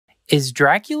Is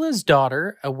Dracula's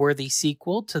Daughter a worthy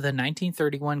sequel to the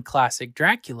 1931 classic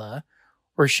Dracula,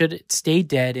 or should it stay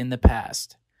dead in the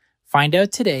past? Find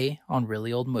out today on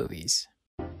Really Old Movies.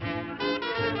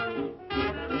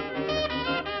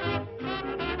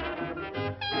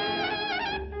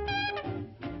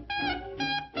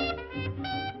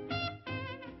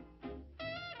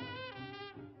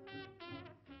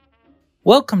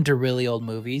 Welcome to Really Old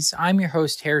Movies. I'm your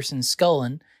host, Harrison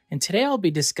Scullin, and today I'll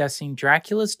be discussing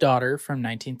Dracula's Daughter from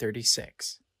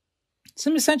 1936.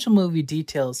 Some essential movie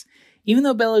details. Even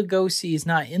though Bela Lugosi is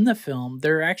not in the film,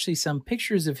 there are actually some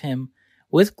pictures of him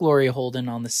with Gloria Holden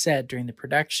on the set during the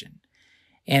production.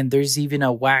 And there's even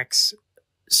a wax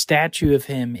statue of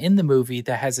him in the movie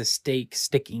that has a stake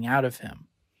sticking out of him.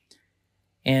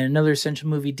 And another essential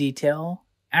movie detail,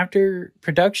 after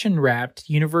production wrapped,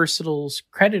 Universal's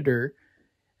creditor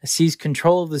seized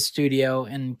control of the studio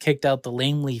and kicked out the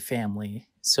Laemmle family.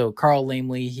 So Carl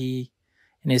Laemmle, he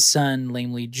and his son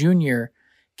Laemmle Jr.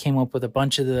 came up with a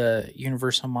bunch of the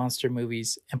Universal monster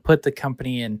movies and put the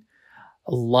company in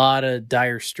a lot of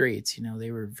dire straits. You know,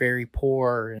 they were very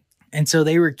poor. And so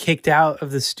they were kicked out of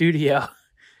the studio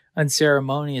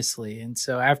unceremoniously. And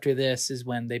so after this is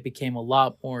when they became a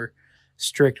lot more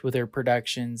strict with their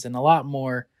productions and a lot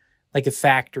more like a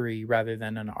factory rather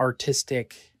than an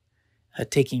artistic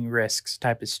taking risks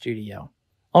type of studio.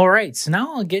 All right, so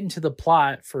now I'll get into the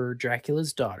plot for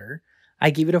Dracula's Daughter.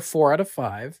 I gave it a 4 out of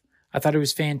 5. I thought it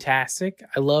was fantastic.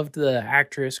 I loved the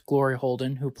actress Gloria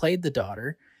Holden who played the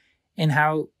daughter and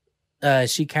how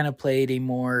she kind of played a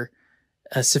more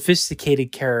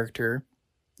sophisticated character.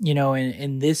 You know,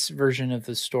 in this version of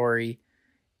the story,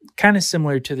 kind of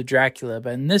similar to the Dracula,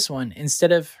 but in this one,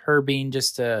 instead of her being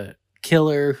just a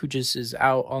killer who just is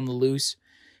out on the loose,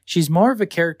 she's more of a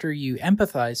character you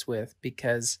empathize with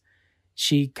because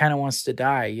she kind of wants to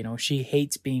die. You know, she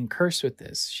hates being cursed with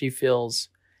this. She feels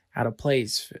out of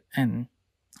place and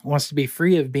wants to be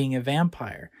free of being a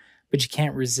vampire, but she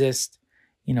can't resist,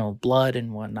 you know, blood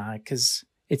and whatnot because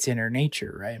it's in her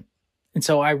nature, right? And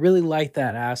so I really liked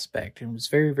that aspect and it was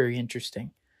very, very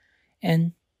interesting.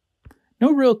 And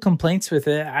no real complaints with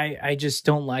it. I just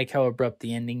don't like how abrupt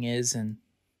the ending is. And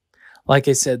like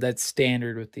I said, that's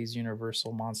standard with these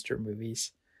Universal monster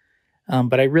movies.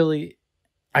 But I really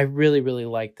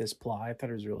like this plot. I thought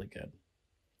it was really good.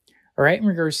 All right, in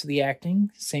regards to the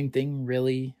acting, same thing,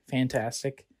 really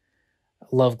fantastic. I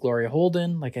love Gloria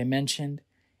Holden, like I mentioned.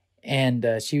 And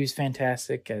she was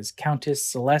fantastic as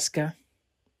Countess Zaleska.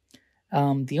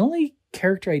 The only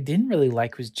character I didn't really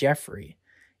like was Jeffrey.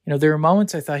 You know, there were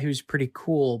moments I thought he was pretty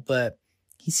cool, but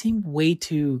he seemed way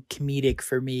too comedic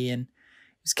for me. And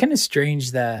it was kind of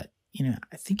strange that, you know,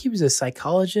 I think he was a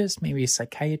psychologist, maybe a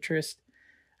psychiatrist.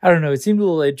 I don't know. It seemed a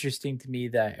little interesting to me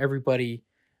that everybody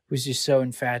was just so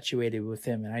infatuated with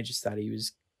him. And I just thought he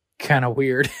was kind of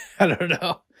weird. I don't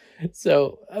know.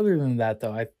 So other than that,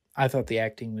 though, I thought the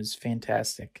acting was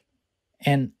fantastic.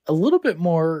 And a little bit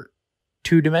more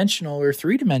two-dimensional or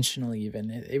three-dimensional even.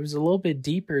 It was a little bit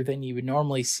deeper than you would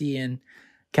normally see in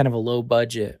kind of a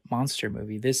low-budget monster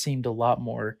movie. This seemed a lot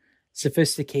more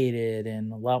sophisticated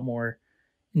and a lot more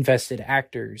invested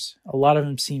actors. A lot of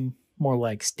them seem more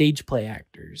like stage play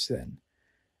actors than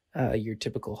your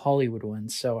typical Hollywood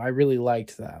ones. So I really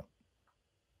liked that.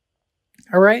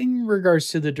 All right, in regards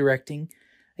to the directing,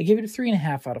 I gave it a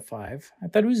 3.5 out of 5. I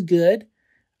thought it was good.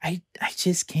 I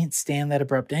just can't stand that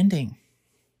abrupt ending.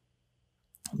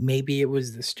 Maybe it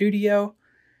was the studio,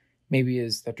 maybe it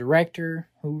was the director,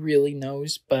 who really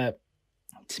knows, but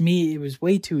to me, it was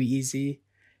way too easy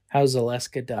how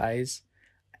Zaleska dies,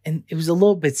 and it was a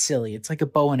little bit silly. It's like a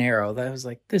bow and arrow that I was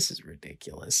like, this is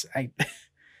ridiculous.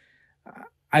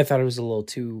 I thought it was a little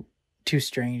too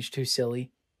strange, too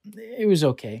silly. It was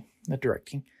okay, the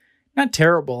directing. Not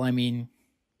terrible. I mean,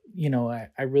 you know,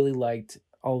 I really liked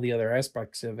all the other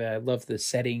aspects of it. I loved the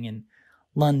setting in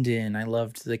London. I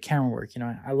loved the camera work. You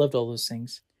know, I loved all those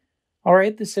things. All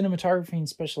right, the cinematography and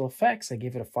special effects, I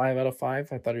gave it a 5 out of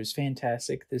 5. I thought it was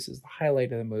fantastic. This is the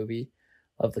highlight of the movie.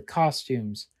 Love the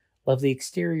costumes. Love the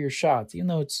exterior shots. Even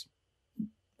though it's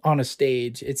on a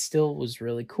stage, it still was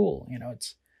really cool. You know,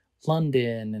 it's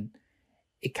London, and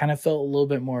it kind of felt a little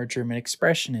bit more German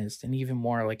expressionist and even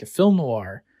more like a film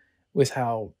noir with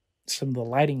how some of the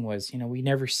lighting was. You know, we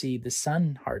never see the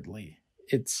sun hardly.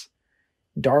 It's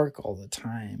dark all the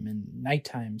time and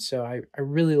nighttime. So I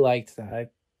really liked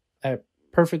that. That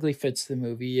perfectly fits the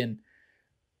movie and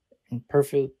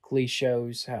perfectly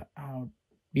shows how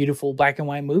beautiful black and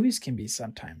white movies can be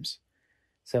sometimes.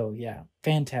 So yeah,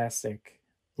 fantastic.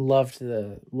 Loved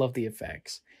the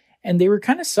effects. And they were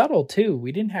kind of subtle too.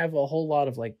 We didn't have a whole lot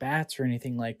of like bats or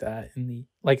anything like that in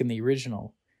the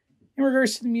original. In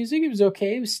regards to the music, it was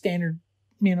okay. It was standard,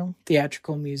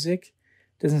 theatrical music.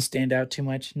 Doesn't stand out too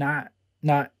much. Not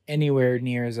anywhere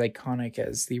near as iconic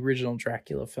as the original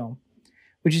Dracula film,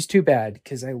 which is too bad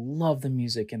because I love the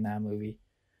music in that movie.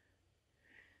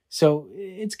 So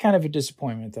it's kind of a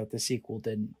disappointment that the sequel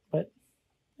didn't, but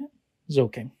yeah, it was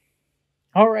okay.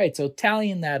 All right, so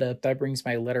tallying that up, that brings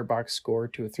my letterbox score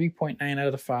to a 3.9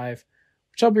 out of 5,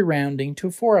 which I'll be rounding to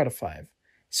a 4 out of 5.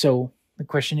 So the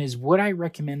question is, would I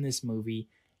recommend this movie?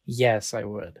 Yes, I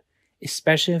would.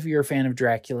 Especially if you're a fan of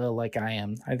Dracula like I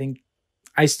am.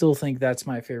 I still think that's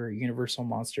my favorite Universal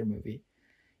monster movie.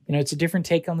 It's a different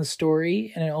take on the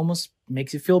story, and it almost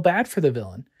makes you feel bad for the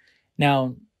villain.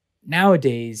 Now,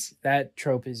 nowadays, that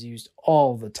trope is used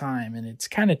all the time, and it's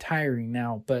kind of tiring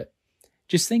now, but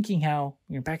just thinking how,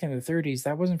 back in the 30s,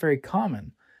 that wasn't very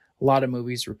common. A lot of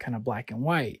movies were kind of black and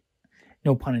white.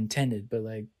 No pun intended, but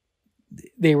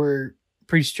they were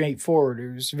pretty straightforward.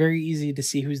 It was very easy to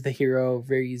see who's the hero,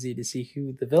 very easy to see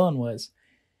who the villain was.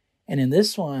 And in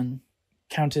this one,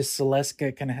 Countess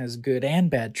Celestka kind of has good and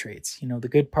bad traits. The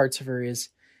good parts of her is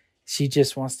she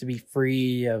just wants to be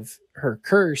free of her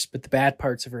curse, but the bad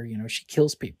parts of her, she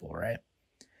kills people, right?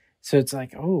 So it's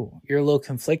like, oh, you're a little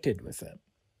conflicted with it.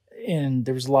 And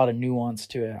there was a lot of nuance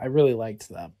to it. I really liked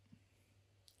that.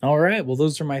 All right, well,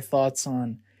 those are my thoughts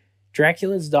on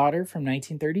Dracula's Daughter from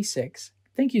 1936.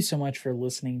 Thank you so much for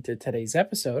listening to today's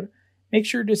episode. Make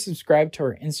sure to subscribe to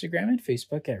our Instagram and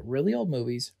Facebook at Really Old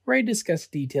Movies, where I discuss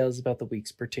details about the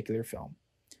week's particular film.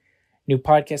 New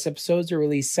podcast episodes are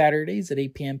released Saturdays at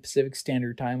 8 p.m. Pacific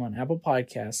Standard Time on Apple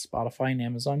Podcasts, Spotify, and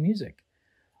Amazon Music.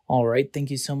 All right, thank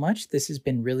you so much. This has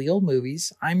been Really Old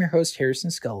Movies. I'm your host, Harrison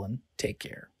Scullin. Take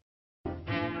care.